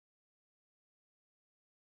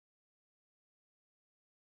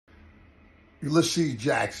Ulysses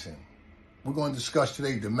Jackson. We're going to discuss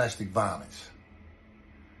today domestic violence.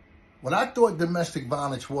 What I thought domestic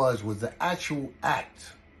violence was the actual act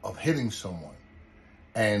of hitting someone.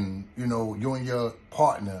 And, you and your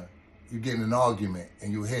partner, you get in an argument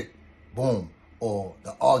and you hit, boom, or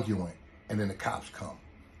the arguing, and then the cops come.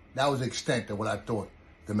 That was the extent of what I thought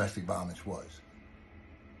domestic violence was.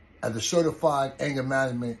 As a certified anger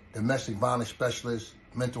management, domestic violence specialist,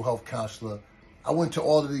 mental health counselor, I went to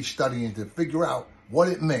all of these studying to figure out what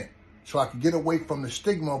it meant so I could get away from the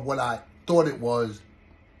stigma of what I thought it was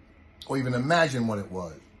or even imagine what it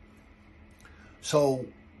was. So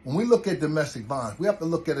when we look at domestic violence, we have to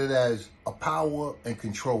look at it as a power and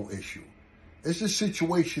control issue. It's a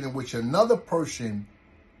situation in which another person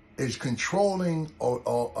is controlling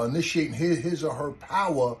or initiating his or her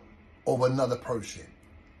power over another person.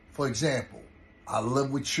 For example, I live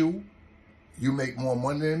with you, you make more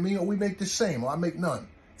money than me, or we make the same, or I make none.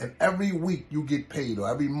 And every week you get paid, or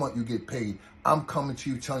every month you get paid, I'm coming to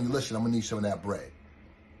you telling you, listen, I'm gonna need some of that bread.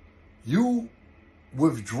 You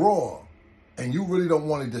withdraw, and you really don't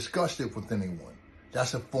want to discuss it with anyone.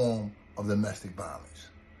 That's a form of domestic violence,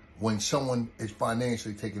 when someone is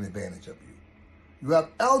financially taking advantage of you. You have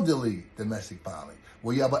elderly domestic violence,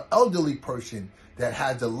 where you have an elderly person that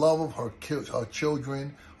has the love of her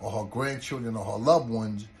children or her grandchildren or her loved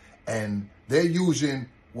ones, and they're using,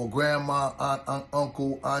 well, grandma, aunt,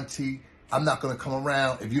 uncle, auntie, I'm not going to come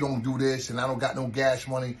around if you don't do this, and I don't got no gas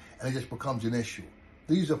money, and it just becomes an issue.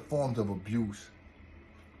 These are forms of abuse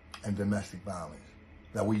and domestic violence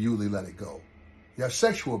that we usually let it go. You have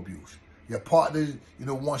sexual abuse. Your partner,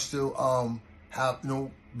 wants to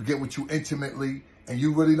get with you intimately, and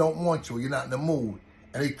you really don't want to. You're not in the mood,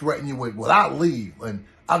 and they threaten you with, well, I'll leave, and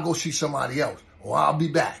I'll go see somebody else, or I'll be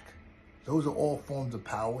back. Those are all forms of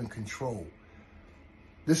power and control.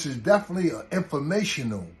 This is definitely an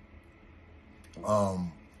informational, but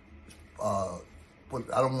I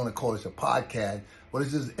don't want to call this a podcast, but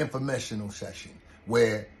it's just an informational session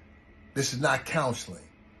where this is not counseling.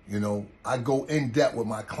 I go in depth with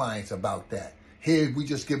my clients about that. Here, we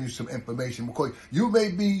just give you some information because you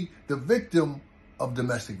may be the victim of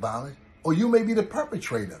domestic violence, or you may be the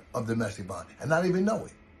perpetrator of domestic violence and not even know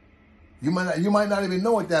it. You might not even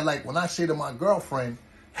know it, that like when I say to my girlfriend,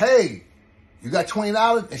 hey, you got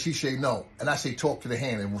 $20? And she say no. And I say, talk to the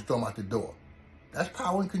hand, and we'll throw them out the door. That's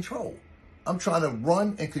power and control. I'm trying to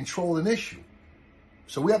run and control an issue.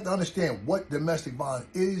 So we have to understand what domestic violence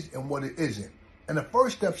is and what it isn't. And the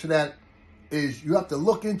first step to that is you have to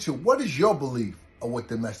look into what is your belief of what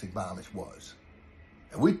domestic violence was.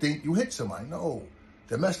 And we think you hit somebody. No.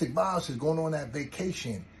 Domestic violence is going on at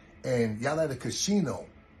vacation and y'all at a casino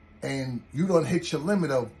and you don't hit your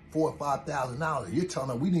limit of $4,000 or $5,000. You're telling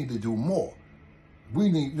them we need to do more. We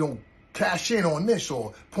need, cash in on this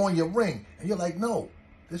or pawn your ring. And you're like, no,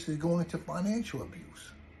 this is going into financial abuse.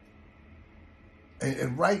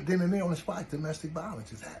 And right then and there on the spot, domestic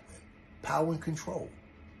violence is happening. Power and control.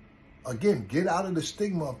 Again, get out of the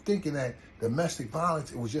stigma of thinking that domestic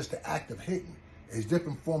violence, it was just the act of hitting. It's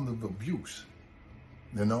different forms of abuse.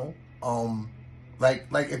 Like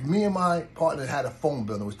if me and my partner had a phone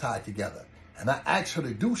bill that was tied together, and I asked her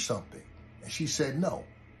to do something, and she said no.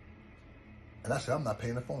 And I said, I'm not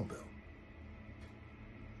paying the phone bill.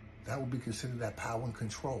 That would be considered that power and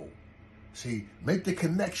control. See, make the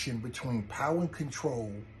connection between power and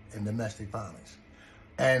control and domestic violence.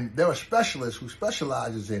 And there are specialists who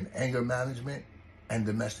specializes in anger management and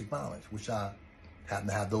domestic violence, which I happen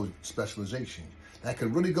to have those specializations, that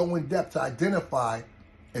could really go in depth to identify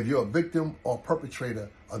if you're a victim or perpetrator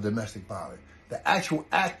of domestic violence. The actual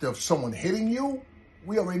act of someone hitting you,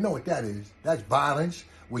 we already know what that is. That's violence,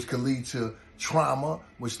 which could lead to trauma,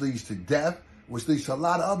 which leads to death, which leads to a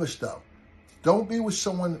lot of other stuff. Don't be with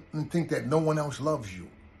someone and think that no one else loves you.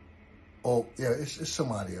 Oh, yeah, it's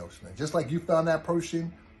somebody else, man. Just like you found that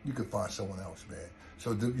person, you could find someone else, man.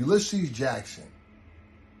 So Ulysses Jackson,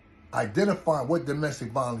 identify what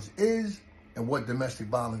domestic violence is and what domestic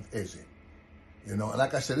violence isn't. And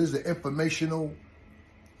like I said, this is the informational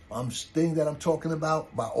thing that I'm talking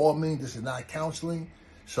about. By all means, this is not counseling.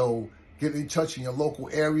 So get in touch in your local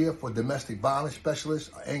area for domestic violence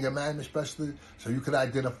specialists, or anger management specialists, so you can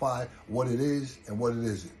identify what it is and what it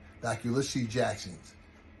isn't. Like Ulysses Jackson's.